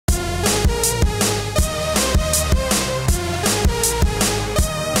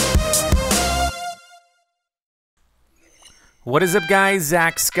What is up, guys?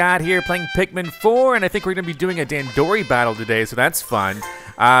 Zack Scott here playing Pikmin 4, and I think we're going to be doing a Dandori Battle today, so that's fun.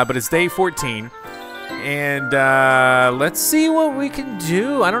 But it's day 14, and let's see what we can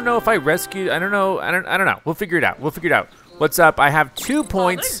do. I don't know if I rescued. I don't know. I don't know. We'll figure it out. We'll figure it out. What's up? I have 2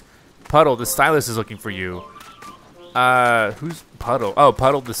 points. Puddle, the stylist is looking for you. Who's Puddle? Oh,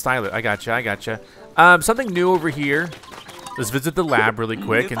 Puddle, the stylist. I gotcha. I gotcha. Something new over here. Let's visit the lab really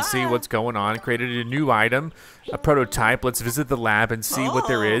quick and see what's going on. Created a new item, a prototype. Let's visit the lab and see what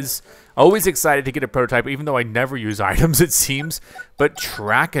there is. Always excited to get a prototype, even though I never use items, it seems. But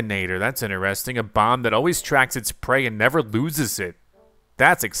Trackinator, that's interesting. A bomb that always tracks its prey and never loses it.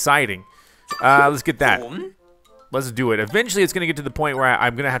 That's exciting. Let's get that. Let's do it. Eventually, it's going to get to the point where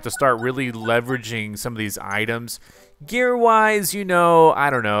I'm going to have to start really leveraging some of these items. Gear-wise, you know, I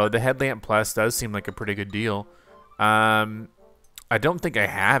don't know. The Headlamp Plus does seem like a pretty good deal. I don't think I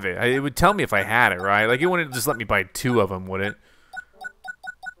have it. It would tell me if I had it, right? Like, it wouldn't just let me buy 2 of them, would it?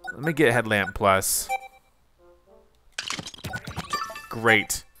 Let me get Headlamp Plus.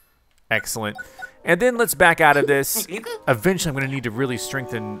 Great. Excellent. And then let's back out of this. Eventually, I'm going to need to really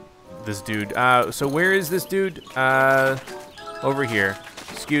strengthen this dude. So where is this dude? Over here.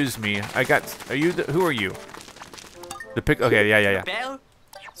 Excuse me. Are you who are you? Okay, yeah.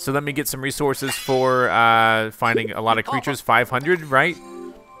 So let me get some resources for finding a lot of creatures. 500, right?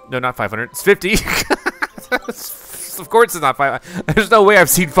 No, not 500. It's 50. Of course it's not 500. There's no way I've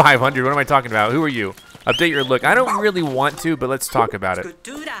seen 500. What am I talking about? Who are you? Update your look. I don't really want to, but let's talk about it.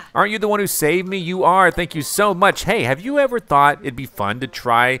 Aren't you the one who saved me? You are. Thank you so much. Hey, have you ever thought it'd be fun to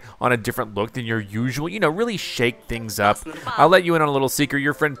try on a different look than your usual? You know, really shake things up. I'll let you in on a little secret.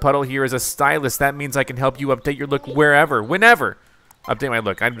 Your friend Puddle here is a stylist. That means I can help you update your look wherever, whenever. Update my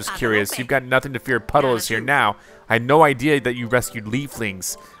look. I'm just curious. You've got nothing to fear. Puddle is here now. I had no idea that you rescued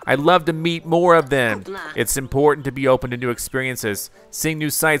leaflings. I'd love to meet more of them. It's important to be open to new experiences. Seeing new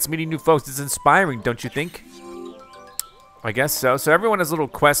sights, meeting new folks is inspiring, don't you think? I guess so. So everyone has a little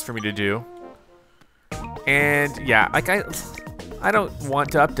quest for me to do. And yeah, like I don't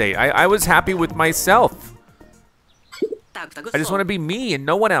want to update. I was happy with myself. I just want to be me and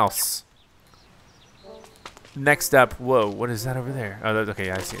no one else. Next up, whoa, what is that over there? Oh, okay,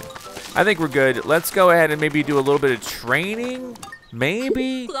 yeah, I see it. I think we're good. Let's go ahead and maybe do a little bit of training,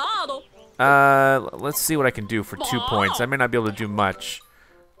 maybe? Let's see what I can do for 2 points. I may not be able to do much.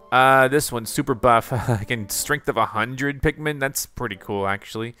 This one's super buff. I can strength of 100 Pikmin. That's pretty cool,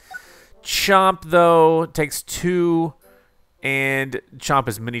 actually. Chomp, though, takes 2, and Chomp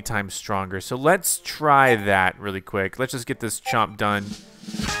is many times stronger. So let's try that really quick. Let's just get this Chomp done.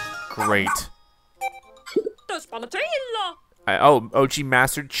 Great. Ochi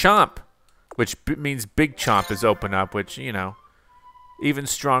mastered Chomp, which means Big Chomp is open up, which, you know, even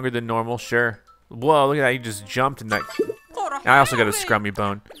stronger than normal, sure. Whoa, look at that, he just jumped in that. I also got a scrummy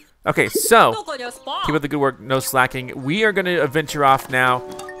bone. Okay, so, keep up the good work, no slacking. We are going to venture off now,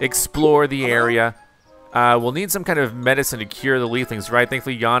 explore the area. We'll need some kind of medicine to cure the leaflings, right?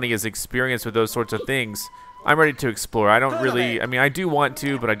 Thankfully, Yanni is experienced with those sorts of things. I'm ready to explore. I don't really, I mean, I do want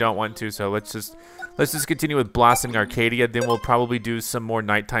to, but I don't want to, so let's just continue with blossoming Arcadia. Then we'll probably do some more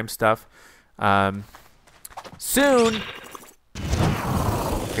nighttime stuff soon.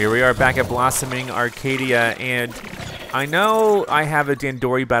 Here we are back at blossoming Arcadia, and I know I have a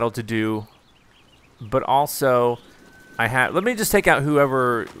Dandori battle to do, but also I have. Let me just take out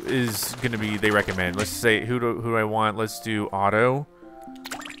whoever is going to be they recommend. Let's say who do I want? Let's do Auto.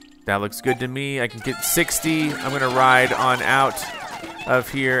 That looks good to me. I can get 60. I'm going to ride on out of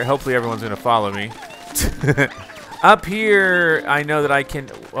here. Hopefully everyone's going to follow me. Up here, I know that I can...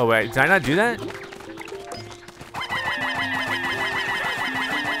 Oh, wait. Did I not do that?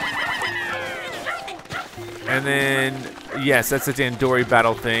 And then... Yes, that's the Dandori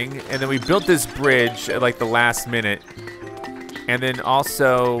Battle thing. And then we built this bridge at, like, the last minute. And then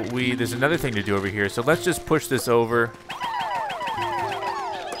also, there's another thing to do over here. So let's just push this over.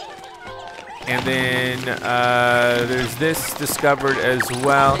 And then there's this discovered as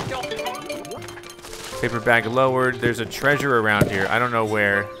well. Paper bag lowered. There's a treasure around here. I don't know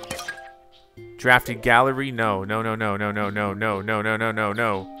where. Drafted gallery? No. No.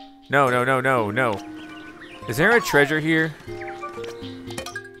 Is there a treasure here?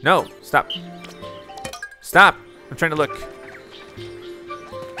 No. Stop. Stop. I'm trying to look.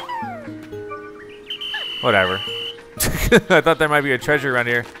 Whatever. I thought there might be a treasure around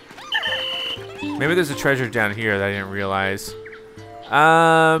here. Maybe there's a treasure down here that I didn't realize.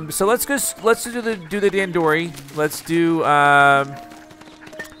 So let's do the Dandori. Let's do. I'm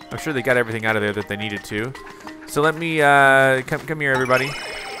sure they got everything out of there that they needed to. So let me come here, everybody.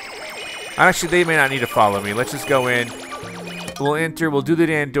 Actually, they may not need to follow me. Let's just go in. We'll enter. We'll do the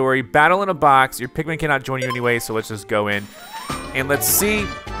Dandori battle in a box. Your Pikmin cannot join you anyway, so let's just go in. And let's see.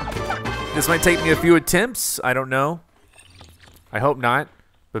 This might take me a few attempts. I don't know. I hope not.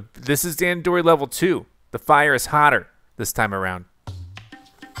 But this is Dandori level 2. The fire is hotter this time around.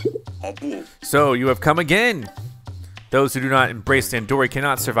 So you have come again. Those who do not embrace Dandori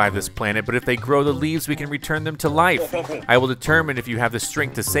cannot survive this planet, but if they grow the leaves, we can return them to life. I will determine if you have the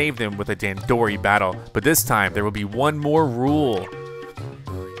strength to save them with a Dandori battle, but this time there will be one more rule.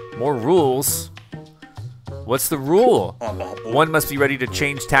 More rules? What's the rule? One must be ready to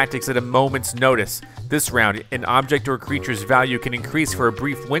change tactics at a moment's notice. This round, an object or creature's value can increase for a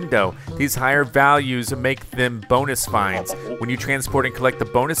brief window. These higher values make them bonus finds. When you transport and collect the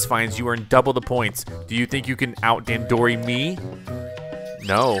bonus finds, you earn double the points. Do you think you can out-Dandori me?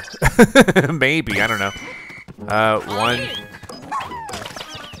 No. Maybe, I don't know.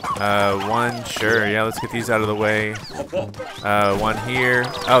 One, sure, yeah, let's get these out of the way. One here.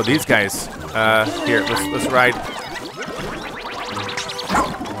 Oh, these guys. Here, let's ride.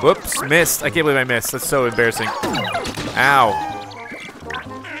 Whoops, missed. I can't believe I missed. That's so embarrassing. Ow.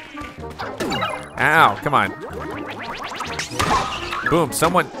 Ow, come on. Boom,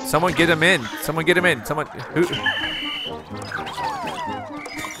 someone get him in. Someone get him in. Who?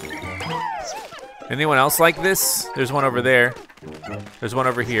 Anyone else like this? There's one over there. There's one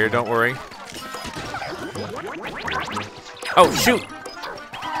over here, don't worry. Oh, shoot!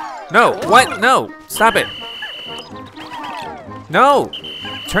 No, what? No, stop it. No!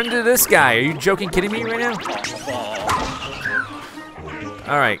 Turn to this guy. Are you joking, kidding me right now?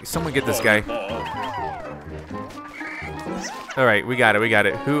 Alright, someone get this guy. Alright, we got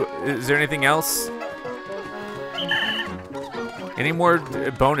it. Who, is there anything else? Any more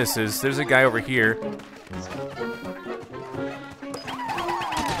bonuses? There's a guy over here.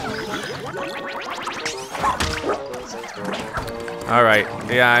 Alright,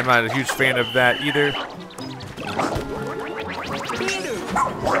 yeah, I'm not a huge fan of that either.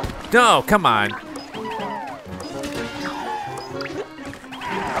 No, come on.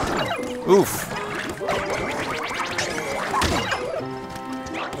 Oof.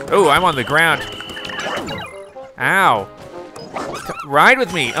 Oh, I'm on the ground. Ow. Ride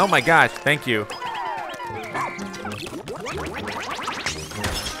with me. Oh my gosh, thank you.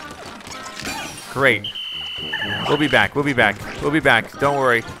 Great. We'll be back. Don't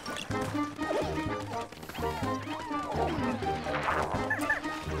worry.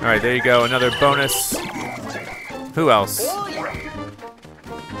 All right, there you go. Another bonus. Who else?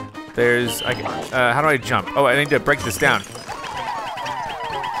 There's. How do I jump? Oh, I need to break this down.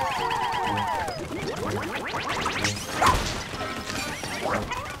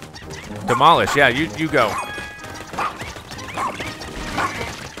 Demolish. Yeah, you go.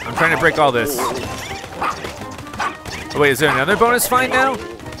 I'm trying to break all this. Oh, wait, is there another bonus find now?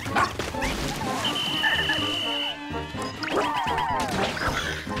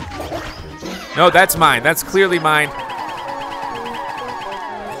 No, that's mine. That's clearly mine.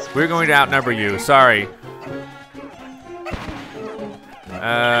 We're going to outnumber you. Sorry.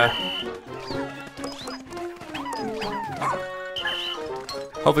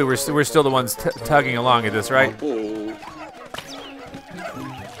 Hopefully we're still the ones tugging along at this, right?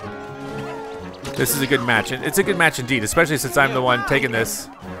 This is a good match. It's a good match indeed, especially since I'm the one taking this.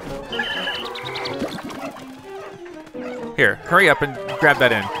 Here, hurry up and grab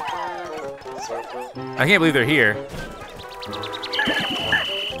that in. I can't believe they're here.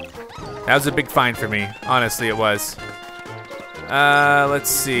 That was a big find for me. Honestly, it was.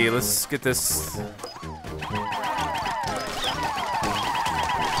 Let's see. Let's get this.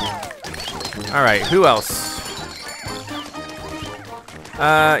 All right, who else?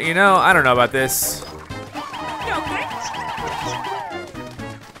 You know, I don't know about this.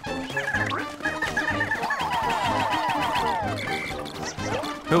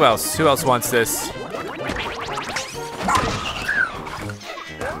 Who else? Who else wants this?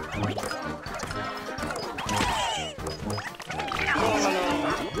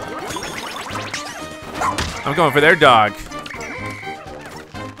 I'm going for their dog.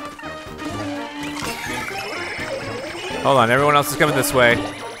 Hold on, everyone else is coming this way.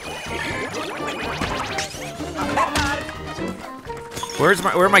 Where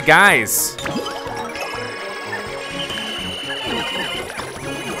are my guys?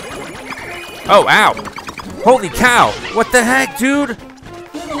 Oh, ow. Holy cow. What the heck, dude?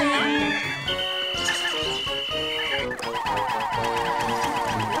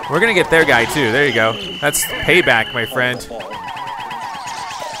 We're gonna get their guy too. There you go. That's payback, my friend.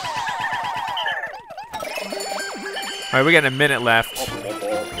 All right, we got a minute left.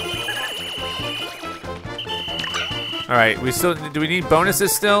 All right, do we need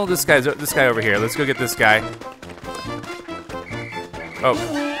bonuses still? This guy over here. Let's go get this guy. Oh,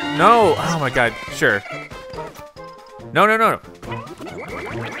 no. Oh my God, sure. No.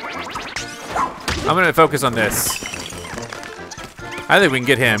 I'm gonna focus on this. I think we can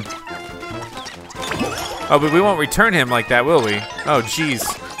get him. Oh, but we won't return him like that, will we? Oh, jeez.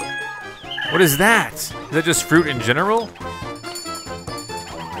 What is that? Is that just fruit in general?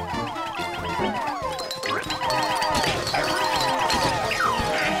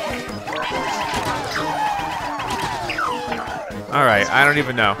 All right, I don't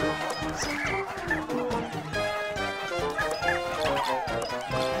even know.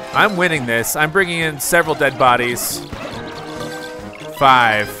 I'm winning this. I'm bringing in several dead bodies.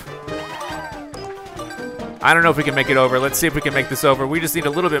 5. I don't know if we can make it over. Let's see if we can make this over. We just need a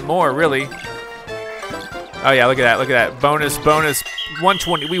little bit more, really. Oh yeah, look at that, look at that. Bonus.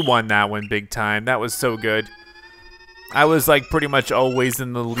 120, we won that one big time. That was so good. I was like pretty much always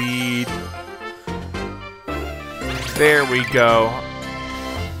in the lead. There we go.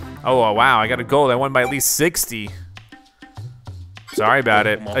 Oh wow, I got a gold. I won by at least 60. Sorry about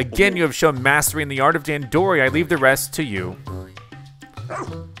it. Again, you have shown mastery in the art of Dandori. I leave the rest to you.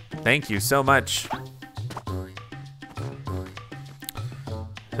 Thank you so much.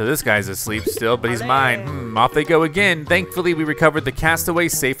 So this guy's asleep still, but he's mine. Off they go again. Thankfully, we recovered the castaway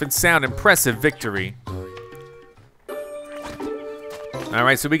safe and sound. Impressive victory. All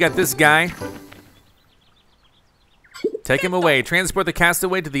right, so we got this guy. Take him away. Transport the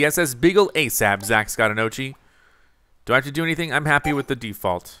castaway to the SS Beagle ASAP, ZackScottGames. Do I have to do anything? I'm happy with the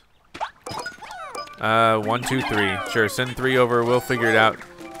default. 1, 2, 3. Sure, send 3 over. We'll figure it out.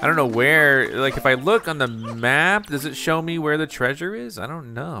 I don't know where, like if I look on the map, does it show me where the treasure is? I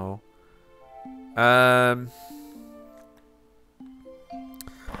don't know. I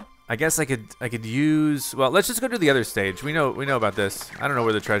guess I could use, well, let's just go to the other stage. We know about this. I don't know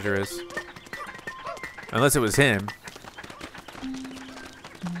where the treasure is. Unless it was him.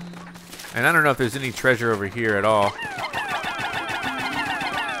 And I don't know if there's any treasure over here at all.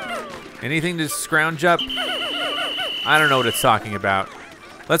 Anything to scrounge up? I don't know what it's talking about.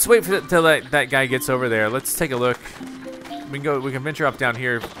 Let's wait till that guy gets over there. Let's take a look. We can venture up down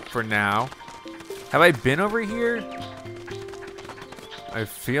here for now. Have I been over here? I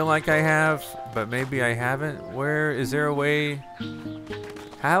feel like I have, but maybe I haven't. Where is there a way?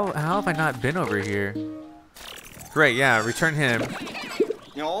 How have I not been over here? Great, yeah, return him.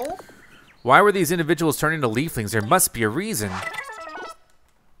 No. Why were these individuals turned into leaflings? There must be a reason.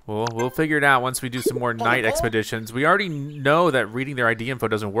 Well, we'll figure it out once we do some more night expeditions. We already know that reading their ID info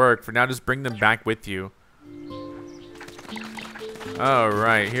doesn't work. For now, just bring them back with you. All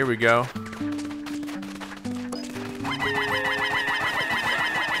right, here we go.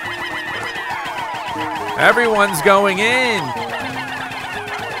 Everyone's going in.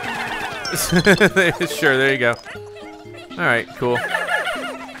 Sure, there you go. All right, cool.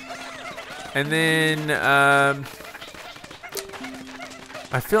 And then,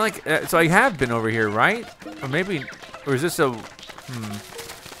 I feel like, so I have been over here, right? Or maybe, or is this a,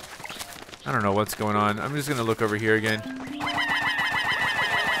 I don't know what's going on. I'm just gonna look over here again.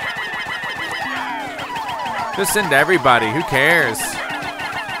 Just send everybody, who cares?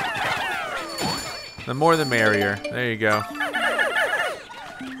 The more the merrier. There you go.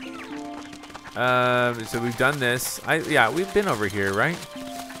 So we've done this. Yeah, we've been over here, right?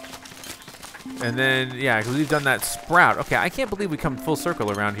 And then, yeah, because we've done that sprout. Okay, I can't believe we come full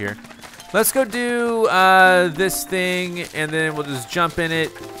circle around here. Let's go do this thing, and then we'll just jump in it,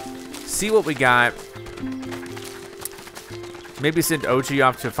 see what we got. Maybe send Ochi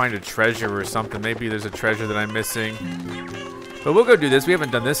off to find a treasure or something. Maybe there's a treasure that I'm missing. But we'll go do this. We haven't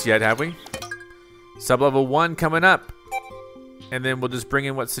done this yet, have we? Sub-level 1 coming up. And then we'll just bring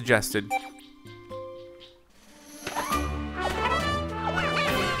in what's suggested.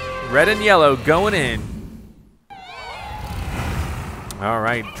 Red and yellow going in. All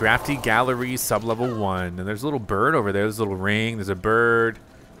right, Drafty Gallery, sub-level 1. And there's a little bird over there. There's a little ring. There's a bird.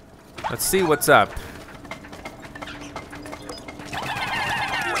 Let's see what's up.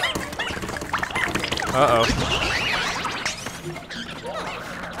 Uh-oh.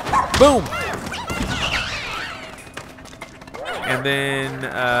 Boom! And then,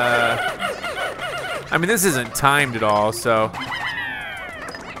 I mean, this isn't timed at all, so.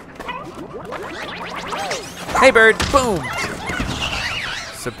 Hey, bird, boom!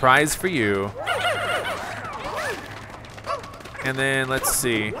 Surprise for you. And then, let's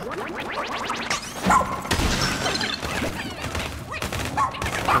see.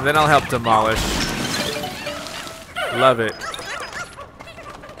 And then I'll help demolish. Love it.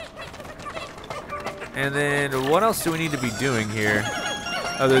 And then what else do we need to be doing here?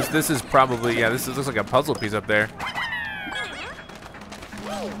 Oh, this is probably, yeah, looks like a puzzle piece up there.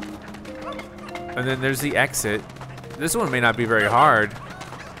 And then there's the exit. This one may not be very hard.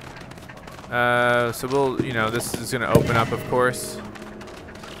 So we'll, you know, this is gonna open up, of course.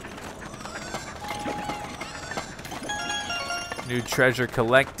 New treasure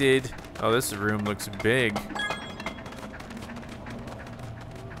collected. Oh, this room looks big.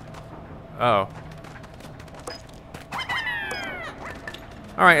 Oh.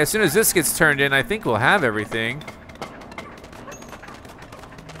 All right, as soon as this gets turned in, I think we'll have everything.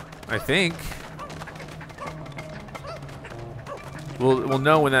 I think. We'll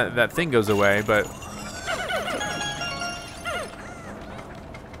know when that thing goes away, but.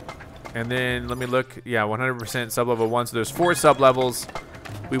 And then let me look. Yeah, 100% sub-level 1. So there's 4 sub-levels.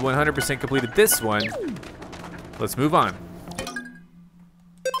 We 100% completed this one. Let's move on.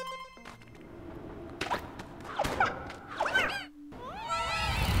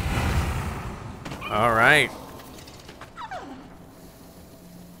 All right.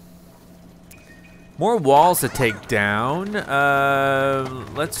 More walls to take down.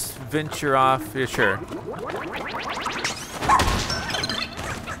 Let's venture off. Yeah, sure.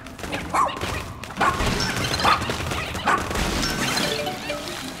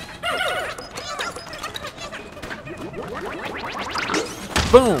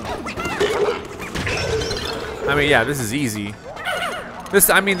 Boom. I mean, yeah, this is easy. This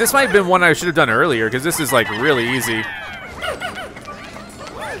might have been one I should have done earlier because this is like really easy.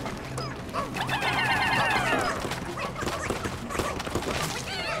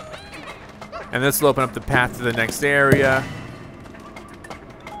 And this will open up the path to the next area.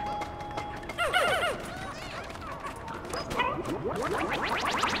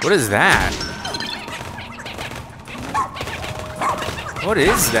 What is that? What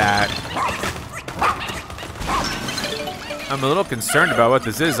is that? I'm a little concerned about what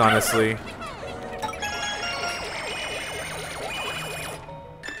this is, honestly.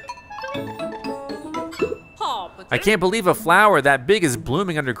 I can't believe a flower that big is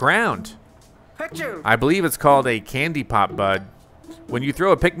blooming underground. I believe it's called a candy pop bud. When you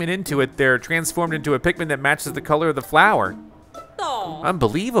throw a Pikmin into it, they're transformed into a Pikmin that matches the color of the flower.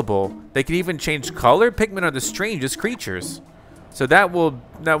 Unbelievable. They can even change color. Pikmin are the strangest creatures. So that will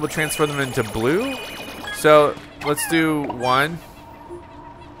transfer them into blue. So let's do 1,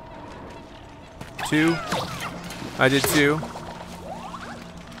 2. I did 2.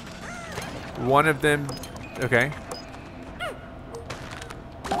 One of them, okay.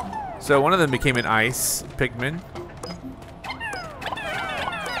 So one of them became an Ice Pikmin.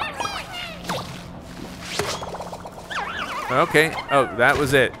 Okay, oh, that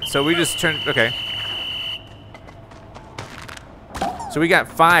was it. So we just turned, okay. So we got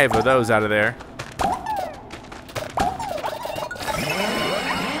 5 of those out of there.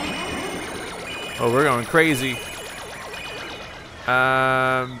 Oh, we're going crazy.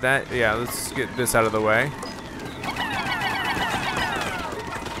 Yeah, let's get this out of the way.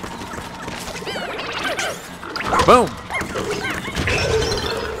 Boom.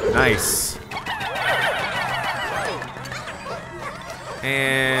 Nice.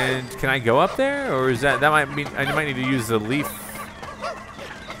 And can I go up there, or is that might mean I might need to use the leaf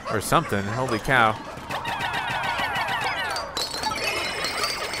or something? Holy cow.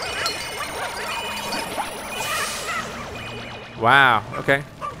 Wow, okay.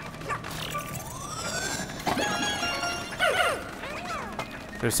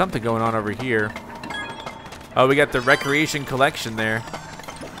 There's something going on over here. Oh, we got the recreation collection there.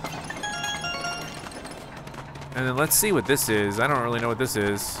 And then let's see what this is. I don't really know what this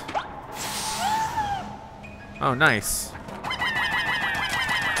is. Oh, nice.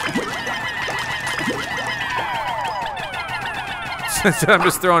 So I'm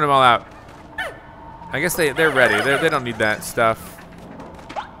just throwing them all out. I guess they're ready. They don't need that stuff.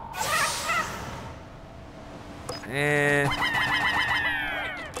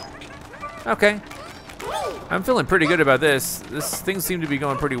 Okay. I'm feeling pretty good about this. Things seem to be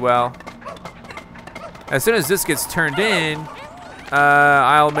going pretty well. As soon as this gets turned in,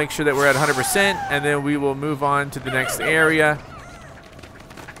 I'll make sure that we're at 100%, and then we will move on to the next area.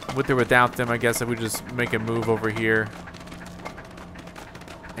 With or without them, I guess if we just make a move over here.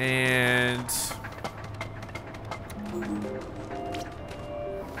 And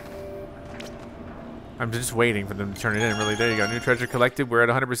I'm just waiting for them to turn it in, really. There you go. New treasure collected. We're at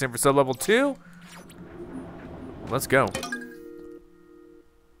 100% for sub-level 2. Let's go.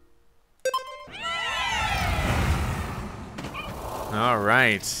 All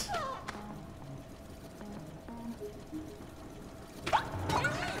right.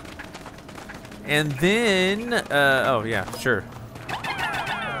 And then, oh yeah, sure.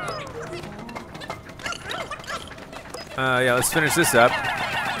 Yeah, let's finish this up.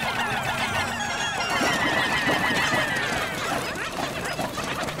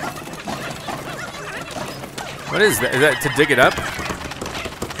 What is that? Is that to dig it up?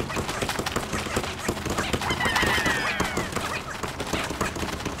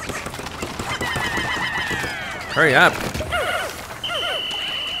 Hurry up.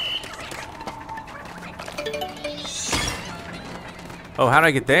 Oh, how do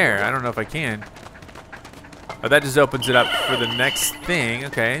I get there? I don't know if I can. Oh, that just opens it up for the next thing.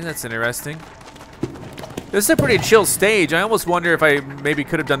 Okay, that's interesting. This is a pretty chill stage. I almost wonder if I maybe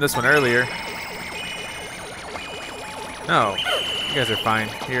could have done this one earlier. No, you guys are fine.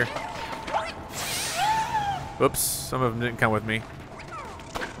 Here. Whoops, some of them didn't come with me.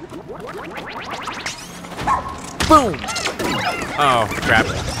 Boom! Oh, crap.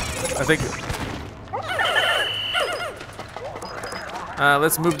 I think...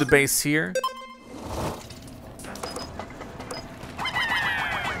 let's move the base here.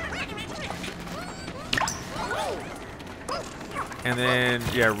 And then,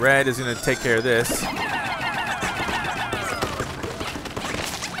 yeah, red is gonna take care of this.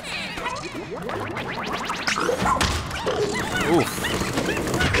 Oof.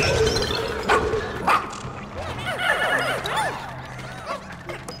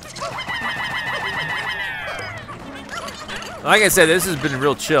 Like I said, this has been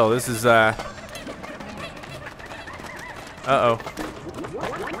real chill. This is, uh-oh.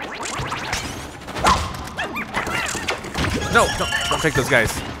 No, don't take those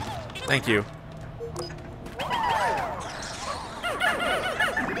guys. Thank you.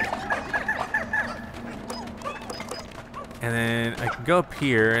 And then I can go up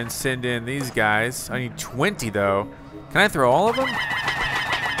here and send in these guys. I need 20 though. Can I throw all of them?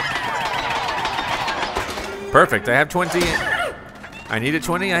 Perfect, I have 20. I needed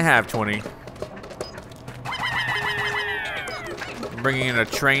 20, I have 20. I'm bringing in a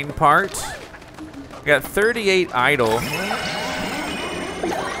train part. I got 38 idle.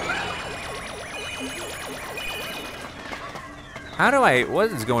 How do I,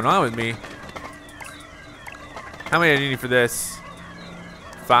 what is going on with me? How many do I need for this?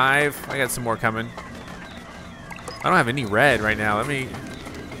 5, I got some more coming. I don't have any red right now, let me.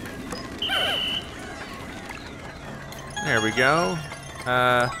 There we go.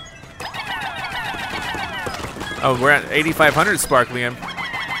 Oh, we're at 8,500 sparklium.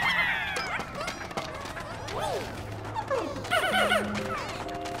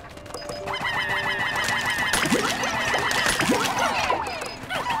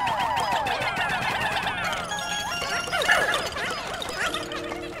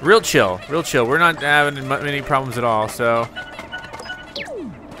 Real chill, real chill. We're not having many problems at all, so.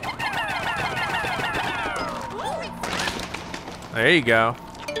 There you go.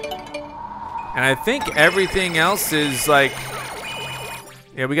 And I think everything else is like,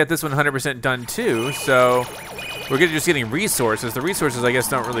 yeah, we got this one 100% done too, so we're just getting resources. The resources, I guess,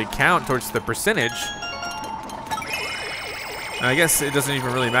 don't really count towards the percentage. And I guess it doesn't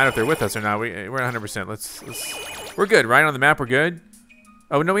even really matter if they're with us or not. We're at 100%. Let's, we're good, right? On the map, we're good.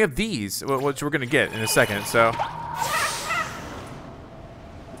 Oh, no, we have these, which we're gonna get in a second, so.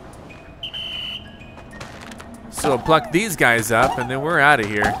 So we'll pluck these guys up, and then we're out of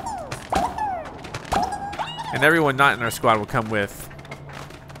here. And everyone not in our squad will come with,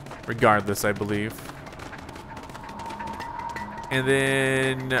 regardless, I believe. And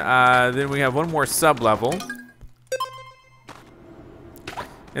then we have one more sub-level.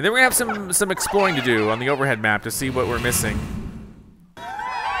 And then we have some exploring to do on the overhead map to see what we're missing.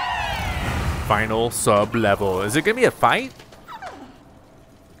 Final sub-level. Is it gonna be a fight?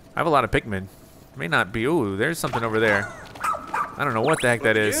 I have a lot of Pikmin. May not be. Ooh, there's something over there. I don't know what the heck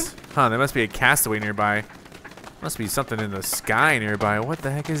that is. Huh, there must be a castaway nearby. Must be something in the sky nearby. What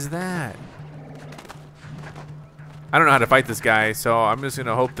the heck is that? I don't know how to fight this guy, so I'm just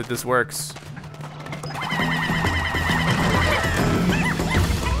gonna hope that this works.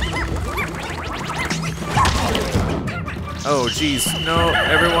 Oh, geez. No,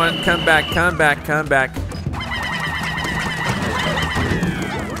 everyone, come back, come back, come back.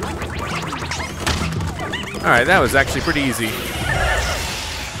 All right, that was actually pretty easy.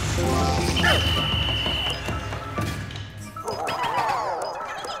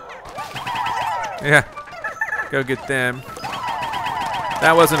 Yeah, go get them.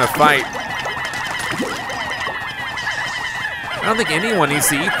 That wasn't a fight. I don't think anyone needs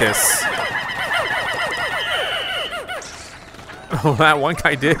to eat this. Oh, that one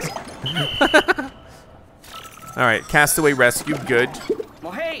guy did. All right, castaway rescued, good.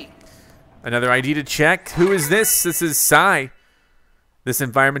 Well, hey. Another ID to check. Who is this? This is Sai. This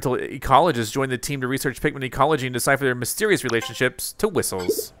environmental ecologist joined the team to research Pikmin ecology and decipher their mysterious relationships to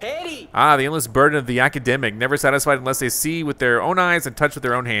whistles. Hey. Ah, the endless burden of the academic, never satisfied unless they see with their own eyes and touch with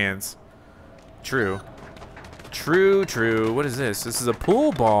their own hands. True. True, true. What is this? This is a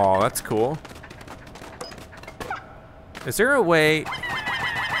pool ball. That's cool. Is there a way?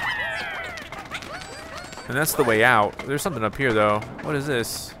 And that's the way out. There's something up here, though. What is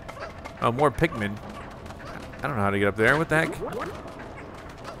this? Oh, more Pikmin. I don't know how to get up there. What the heck?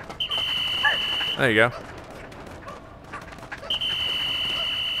 There you go.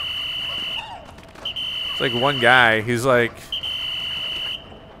 It's like one guy. He's like...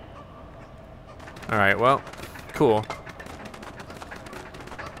 Alright, well, cool.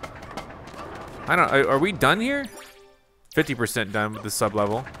 I don't... Are we done here? 50% done with the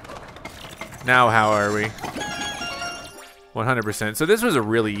sub-level. Now how are we? 100%. So this was a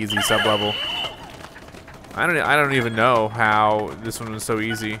really easy sub-level. I don't even know how this one was so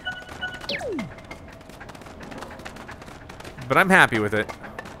easy. But I'm happy with it.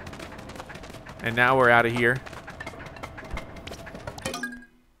 And now we're out of here.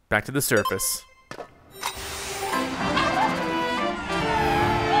 Back to the surface.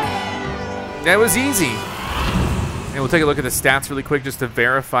 That was easy. And we'll take a look at the stats really quick just to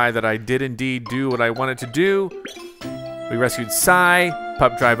verify that I did indeed do what I wanted to do. We rescued Sai.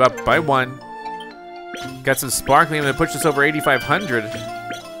 Pup drive up by 1. Got some sparkling that pushed us over 8,500.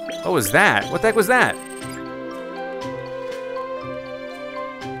 What was that? What the heck was that?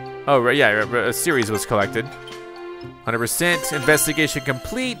 Oh, right, yeah, a series was collected. 100%. Investigation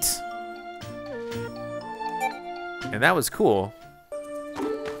complete. And that was cool.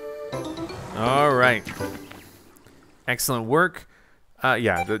 All right. Excellent work.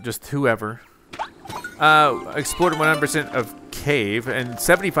 Yeah, just whoever. Explored 100% of cave and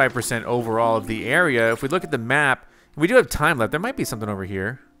 75% overall of the area. If we look at the map, we do have time left. There might be something over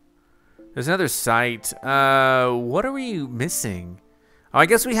here. There's another site. What are we missing? Oh, I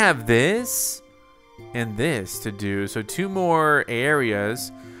guess we have this and this to do. So 2 more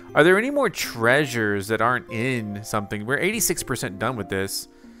areas. Are there any more treasures that aren't in something? We're 86% done with this.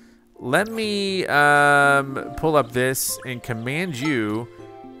 Let me pull up this and command you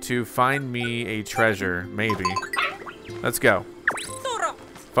to find me a treasure, maybe. Let's go.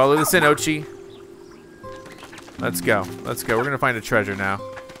 Follow this in, Ochi. Let's go. Let's go. We're gonna find a treasure now.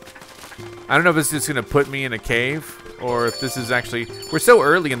 I don't know if it's just gonna put me in a cave or if this is actually... We're so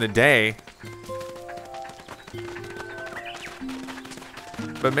early in the day.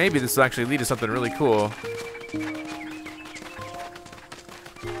 But maybe this will actually lead to something really cool.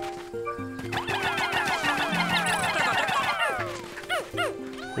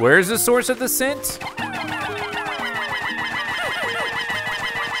 Where's the source of the scent?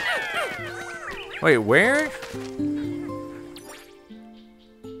 Wait, where?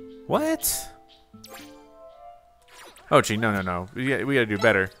 What? Oh, gee, no, no, no. We gotta do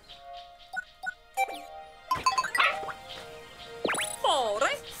better.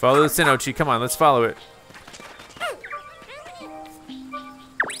 Follow this in, Ochi. Come on, let's follow it.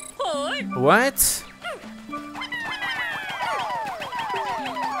 What?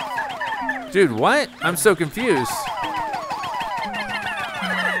 Dude, what? I'm so confused.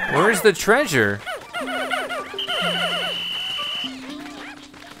 Where's the treasure?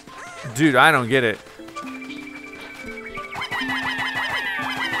 Dude, I don't get it.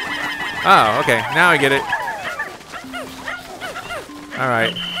 Oh, okay. Now I get it. All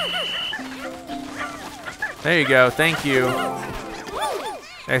right. There you go. Thank you.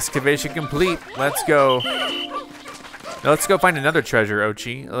 Excavation complete. Let's go. Now let's go find another treasure,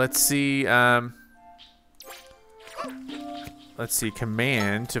 Ochi. Let's see. Let's see.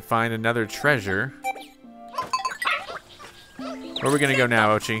 Command to find another treasure. Where are we gonna go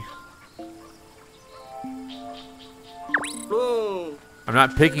now, Ochi? I'm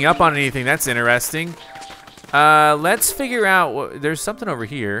not picking up on anything. That's interesting. Let's figure out. There's something over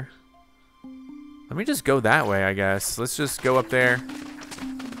here. Let me just go that way, I guess. Let's just go up there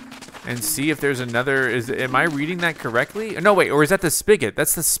and see if there's another. Am I reading that correctly? No, wait. Or is that the spigot?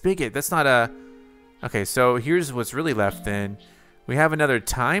 That's the spigot. That's not a. Okay, so here's what's really left then. We have another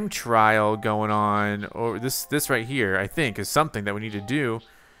time trial going on. Or this right here, I think, is something that we need to do.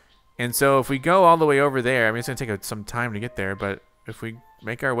 And so if we go all the way over there, I mean, it's gonna take some time to get there, but if we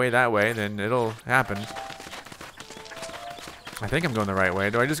make our way that way, then it'll happen. I think I'm going the right way.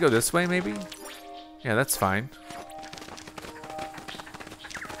 Do I just go this way, maybe? Yeah, that's fine.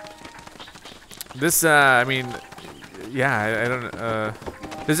 This, I mean, yeah, I don't,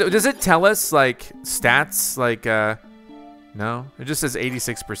 does it tell us, like, stats, like, no? It just says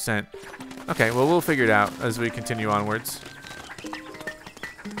 86%. Okay, well, we'll figure it out as we continue onwards.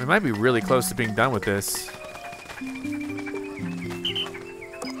 We might be really close to being done with this.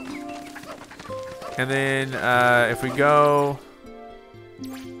 And then if we go...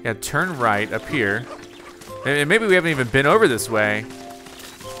 Yeah, turn right up here. And maybe we haven't even been over this way.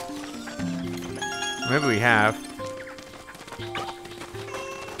 Maybe we have.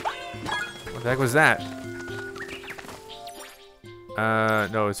 What the heck was that?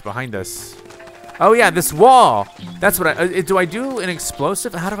 No, it's behind us. Oh yeah, this wall. That's what I do. I do an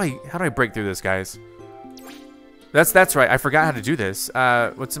explosive? How do I break through this, guys? That's right. I forgot how to do this.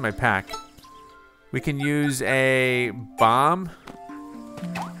 What's in my pack? We can use a bomb.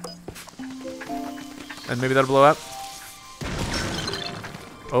 And maybe that'll blow up.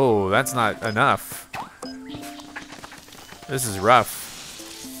 Oh, that's not enough. This is rough.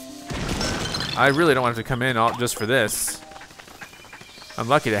 I really don't want to come in all just for this. I'm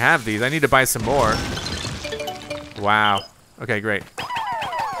lucky to have these. I need to buy some more. Wow. Okay, great.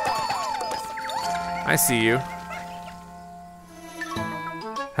 I see you.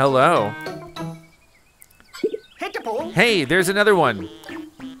 Hello. Hey, there's another one.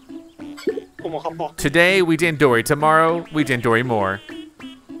 Today we Dandori. Tomorrow we Dandori more.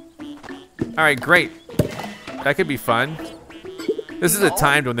 All right, great. That could be fun. This is a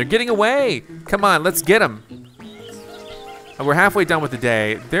timed one. They're getting away. Come on, let's get them. We're halfway done with the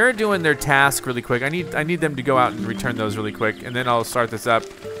day. They're doing their task really quick. I need them to go out and return those really quick, and then I'll start this up.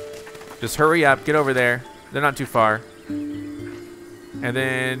 Just hurry up, get over there. They're not too far. And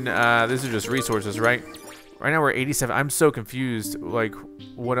then this is just resources, right? Right now we're 87. I'm so confused. Like,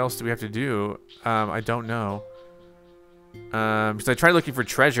 what else do we have to do? I don't know. Because I tried looking for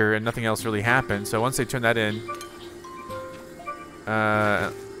treasure and nothing else really happened. So once they turn that in,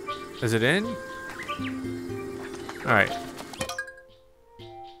 is it in? All right.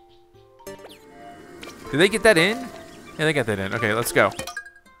 Did they get that in? Yeah, they got that in. Okay, let's go.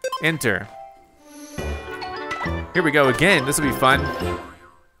 Enter. Here we go again. This will be fun.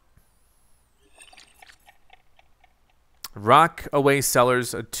 Rock away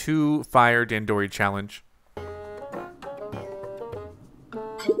sellers, a 2-fire Dandori challenge.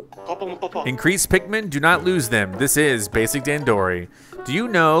 Increase Pikmin, do not lose them. This is basic Dandori. Do you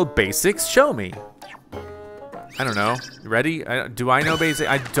know basics? Show me. I don't know. You ready? Do I know basics?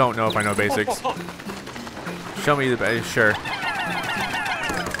 I don't know if I know basics. Show me the basics. Sure.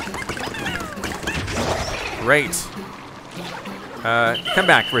 Great. Come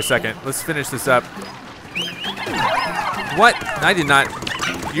back for a second. Let's finish this up. What? I did not.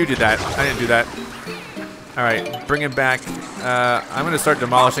 You did that. I didn't do that. All right, bring him back. I'm gonna start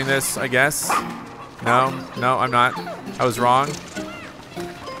demolishing this, I guess. No, I'm not. I was wrong.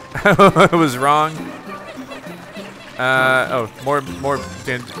 I was wrong. Oh, more.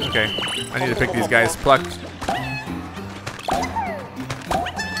 Okay, I need to pick these guys. Pluck.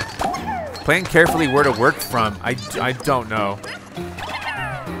 Plan carefully where to work from. I don't know.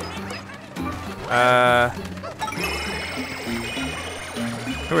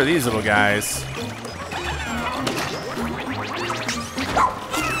 Who are these little guys?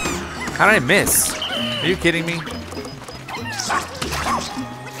 How did I miss? Are you kidding me?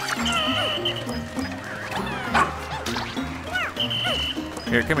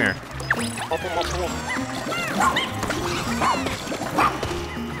 Here, come here.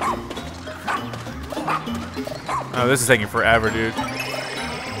 Oh, this is taking forever, dude.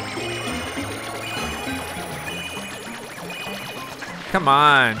 Come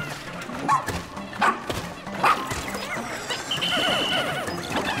on.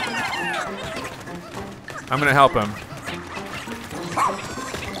 I'm gonna help him.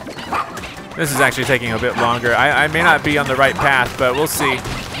 This is actually taking a bit longer. I may not be on the right path, but we'll see.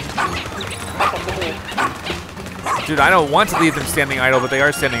 Dude, I don't want to leave them standing idle, but they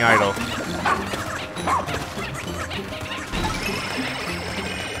are standing idle.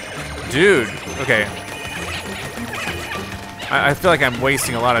 Dude, okay. I feel like I'm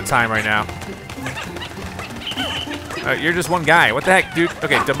wasting a lot of time right now. You're just one guy. What the heck, dude?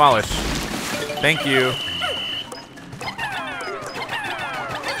 Okay, demolish. Thank you.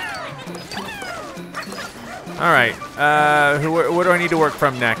 All right. What do I need to work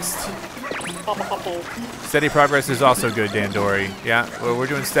from next? Steady progress is also good, Dandori. Yeah, well, we're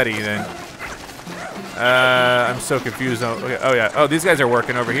doing steady then. I'm so confused. Okay. Oh yeah. Oh, these guys are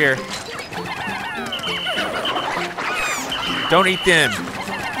working over here. Don't eat them.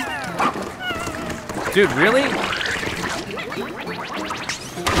 Dude, really?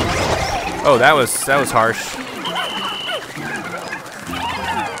 Oh, that was harsh.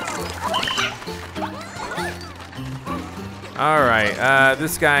 All right,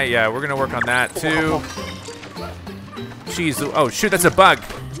 this guy, yeah, we're gonna work on that too. Jeez, oh shoot, that's a bug.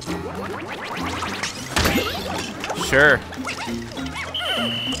 Sure.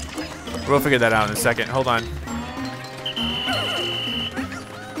 We'll figure that out in a second, hold on.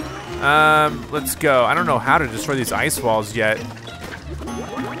 Let's go. I don't know how to destroy these ice walls yet.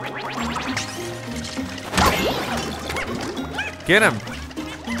 Get him.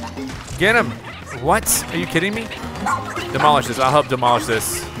 Get him. What? Are you kidding me? Demolish this. I'll help demolish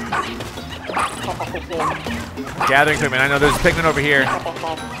this. Gathering equipment. I know there's a Pikmin over here.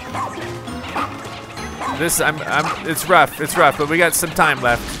 This, it's rough. It's rough, but we got some time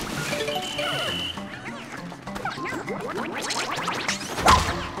left.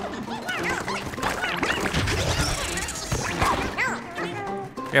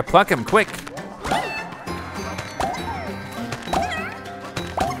 Yeah, pluck him quick.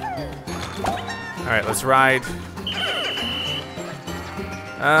 All right, let's ride.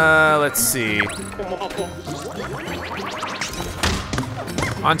 Let's see.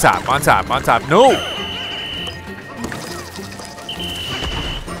 On top, on top, on top. No!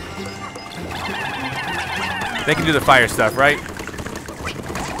 They can do the fire stuff, right?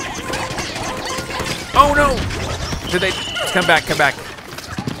 Oh no! Did they? Come back, come back.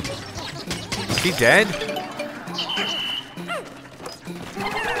 Is he dead?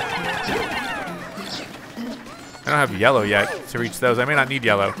 I don't have yellow yet to reach those. I may not need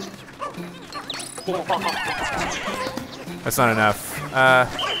yellow. That's not enough.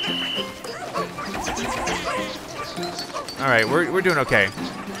 All right, we're doing okay.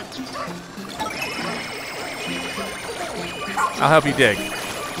 I'll help you dig.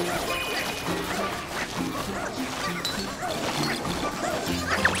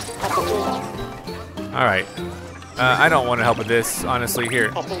 All right. I don't want to help with this, honestly.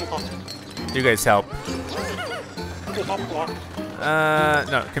 Here, you guys help.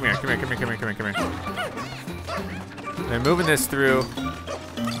 No, come here, come here, come here, come here, come here, come here. They're moving this through.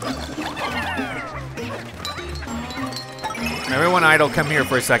 Everyone idle, come here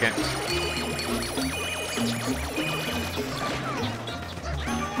for a second.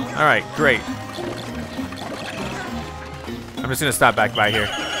 All right, great. I'm just gonna stop back by here.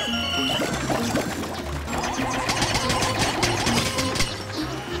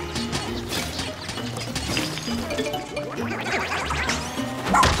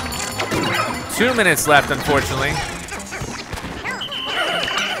 Two minutes left, unfortunately.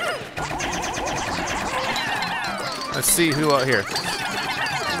 Let's see who out here.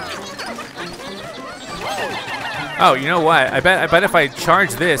 Oh, you know what? I bet if I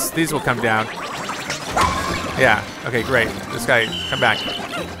charge this, these will come down. Yeah. Okay, great. This guy, come back.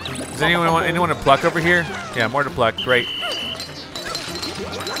 Does anyone to pluck over here? Yeah, more to pluck. Great.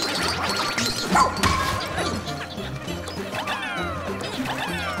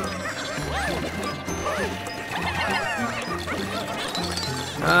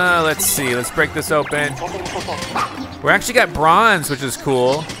 Let's see. Let's break this open. We actually got bronze, which is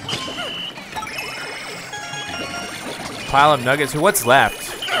cool. Pile of nuggets. What's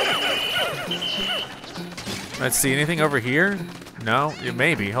left? Let's see. Anything over here? No?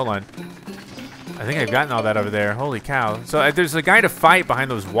 Maybe. Hold on. I think I've gotten all that over there. Holy cow. So there's a guy to fight behind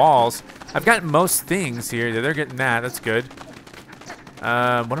those walls. I've got most things here. They're getting that. That's good.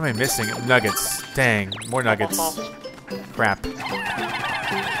 What am I missing? Nuggets. Dang. More nuggets. Crap.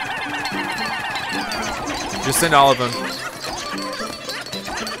 Just send all of them.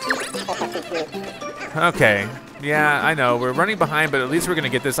 Okay. Yeah, I know. We're running behind, but at least we're going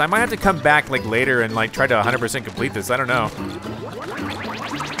to get this. I might have to come back like later and like try to 100% complete this. I don't know.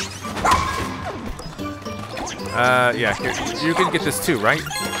 Yeah, here, you can get this too, right?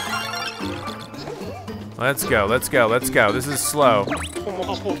 Let's go, let's go, let's go. This is slow.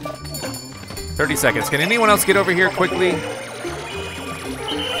 30 seconds. Can anyone else get over here quickly?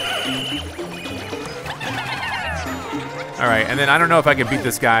 All right, and then I don't know if I can beat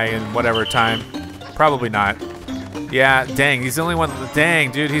this guy in whatever time. Probably not. Yeah, dang, he's the only one.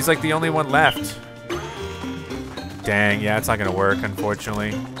 Dang, dude, he's like the only one left. Dang, yeah, it's not gonna work,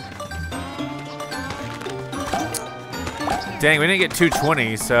 unfortunately. Dang, we didn't get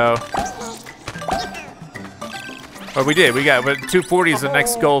 220, so. Or we did, but 240 is the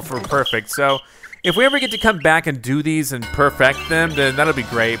next goal for perfect. So if we ever get to come back and do these and perfect them, then that'll be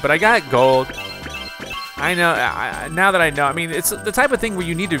great. But I got gold. I know, now that I know, I mean, it's the type of thing where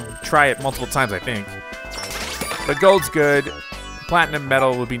you need to try it multiple times, I think. But gold's good. Platinum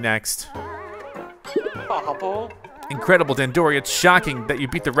medal will be next. Incredible, Dandori. It's shocking that you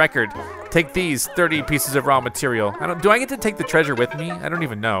beat the record. Take these 30 pieces of raw material. Do I get to take the treasure with me? I don't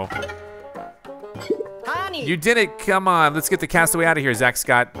even know. You did it. Come on. Let's get the castaway out of here, Zack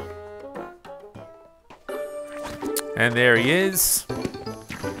Scott. And there he is.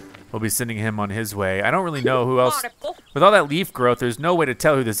 We'll be sending him on his way. I don't really know who else. With all that leaf growth, there's no way to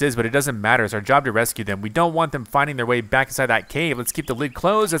tell who this is, but it doesn't matter. It's our job to rescue them. We don't want them finding their way back inside that cave. Let's keep the lid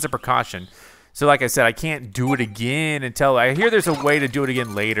closed as a precaution. So like I said, I can't do it again until I hear there's a way to do it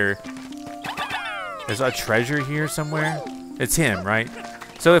again later. There's a treasure here somewhere. It's him, right?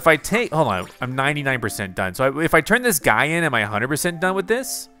 So if I take, hold on, I'm 99% done. So if I turn this guy in, am I 100% done with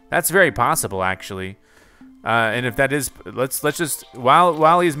this? That's very possible, actually. And if that is, let's just,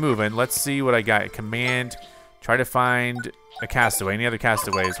 while he's moving, let's see what I got. Command, try to find a castaway. Any other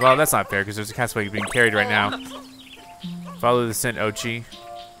castaways? Well, that's not fair because there's a castaway being carried right now. Follow the scent, Ochi.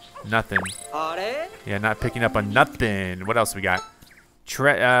 Nothing. Yeah, not picking up on nothing. What else we got?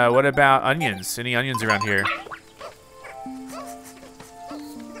 What about onions? Any onions around here?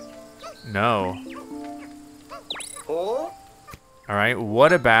 No. All right,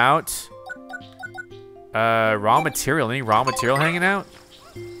 what about raw material? Any raw material hanging out?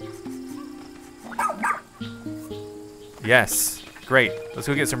 Yes, great. Let's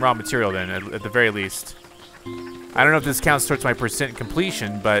go get some raw material then, at the very least. I don't know if this counts towards my percent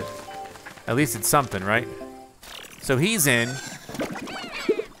completion, but at least it's something, right? So he's in.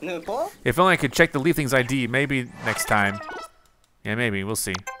 If only I could check the Leafling's ID, maybe next time. Yeah, maybe, we'll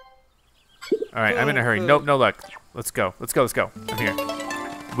see. All right, I'm in a hurry. Nope, no luck. Let's go, let's go, let's go. I'm here.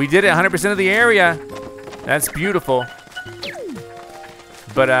 We did it, 100% of the area. That's beautiful.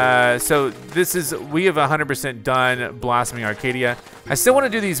 But, so this is, we have 100% done Blossoming Arcadia. I still want to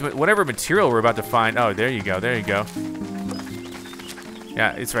do these, whatever material we're about to find. Oh, there you go, there you go.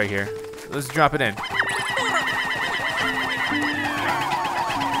 Yeah, it's right here. Let's drop it in.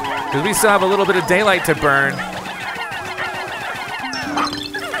 Because we still have a little bit of daylight to burn.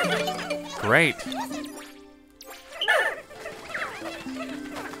 Great.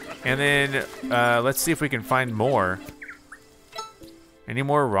 And then, let's see if we can find more. Any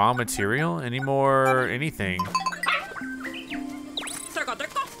more raw material? Any more anything?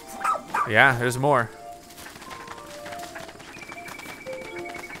 Yeah, there's more.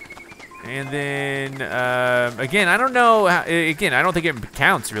 And then, again, I don't know. Again, I don't think it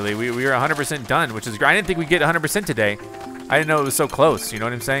counts, really. We were 100% done, which is great. I didn't think we'd get 100% today. I didn't know it was so close, you know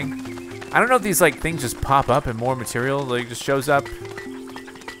what I'm saying? I don't know if these, like, things just pop up and more material, like, just shows up.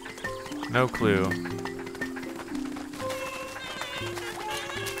 No clue.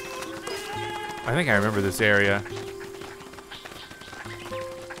 I think I remember this area.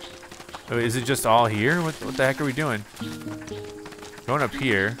 Oh, is it just all here? What the heck are we doing? Going up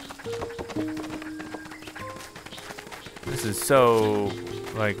here. This is so,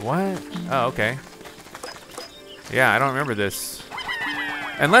 like, what? Oh, okay. Yeah, I don't remember this.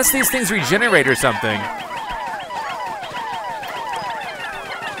 Unless these things regenerate or something.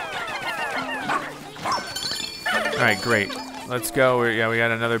 All right, great. Let's go. Yeah, we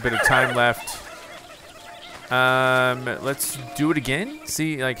got another bit of time left. Let's do it again.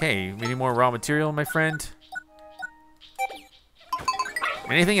 See, like, hey, we need more raw material, my friend.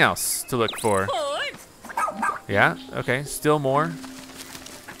 Anything else to look for? Yeah, okay, still more.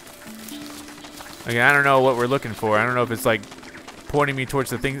 Okay, I don't know what we're looking for. I don't know if it's like pointing me towards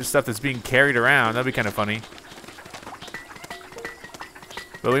the stuff that's being carried around. That'd be kind of funny.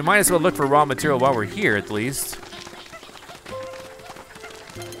 But we might as well look for raw material while we're here, at least.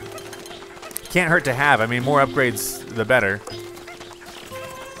 Can't hurt to have. I mean, more upgrades, the better.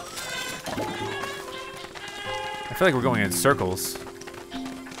 I feel like we're going in circles.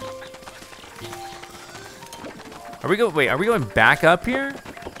 Wait, are we going back up here?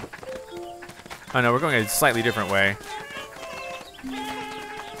 Oh no, we're going a slightly different way.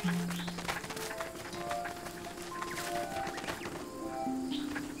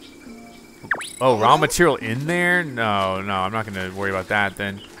 Oh, raw material in there? No, I'm not gonna worry about that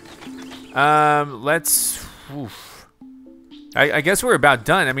then. Let's, oof. I guess we're about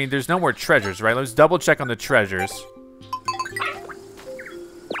done. I mean, there's no more treasures, right? Let's double check on the treasures.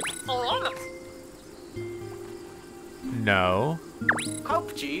 No.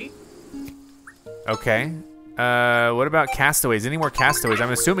 Okay. What about castaways? Any more castaways?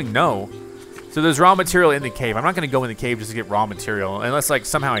 I'm assuming no. So there's raw material in the cave. I'm not gonna go in the cave just to get raw material, unless like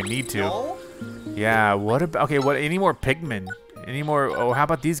somehow I need to. Yeah. What about? Okay. What? Any more pigmen? Any more? Oh, how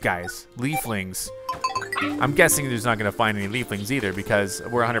about these guys? Leaflings. I'm guessing there's not gonna find any leaflings either because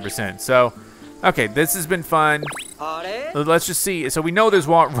we're 100%. So, okay, this has been fun. Let's just see. So we know there's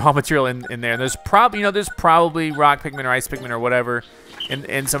raw material in there. There's probably, there's probably rock pigment or ice pigment or whatever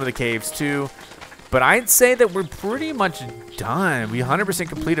in some of the caves too. But I'd say that we're pretty much done. We 100%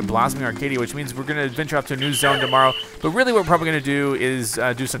 completed Blossoming Arcadia, which means we're gonna venture off to a new zone tomorrow. But really what we're probably gonna do is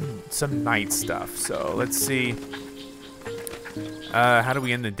do some night stuff. So let's see. How do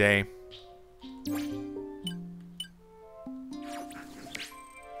we end the day?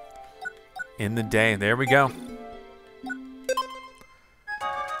 In the day, there we go.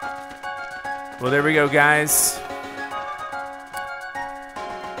 Well, there we go, guys.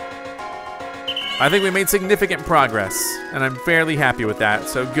 I think we made significant progress, and I'm fairly happy with that,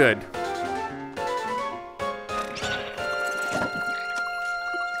 so good.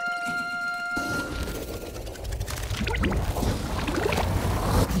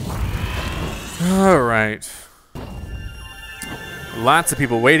 All right. Lots of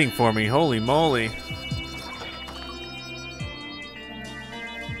people waiting for me, holy moly.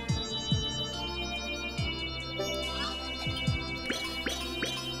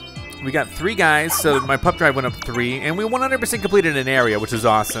 We got 3 guys, so my pup drive went up 3, and we 100% completed an area, which is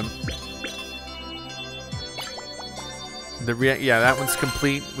awesome. Yeah, that one's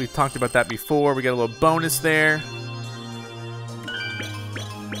complete. We've talked about that before. We got a little bonus there.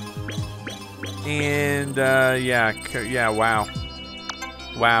 And, yeah, wow.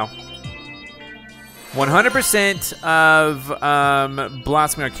 Wow. 100% of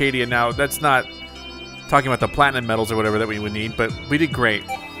Blossoming Arcadia. Now, that's not talking about the platinum medals or whatever that we would need, but we did great.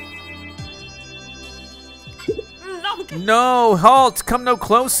 No, halt! Come no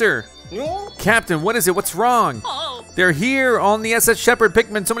closer! Captain, what is it? What's wrong? They're here on the SS Shepherd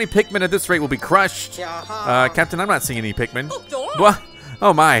Pikmin. So many Pikmin at this rate will be crushed. Captain, I'm not seeing any Pikmin. What?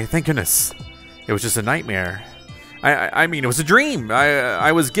 Oh my, thank goodness. It was just a nightmare. I mean, it was a dream.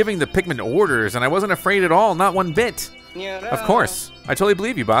 I was giving the Pikmin orders, and I wasn't afraid at all, not one bit. Of course. I totally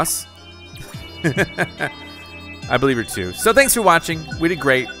believe you, boss. I believe her too. So thanks for watching. We did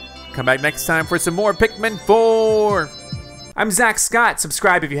great. Come back next time for some more Pikmin 4. I'm Zack Scott.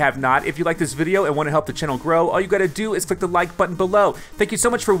 Subscribe if you have not. If you like this video and want to help the channel grow, all you gotta do is click the like button below. Thank you so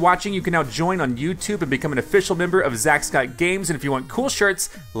much for watching. You can now join on YouTube and become an official member of ZackScottGames. And if you want cool shirts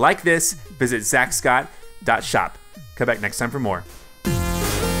like this, visit ZackScott.shop. Come back next time for more.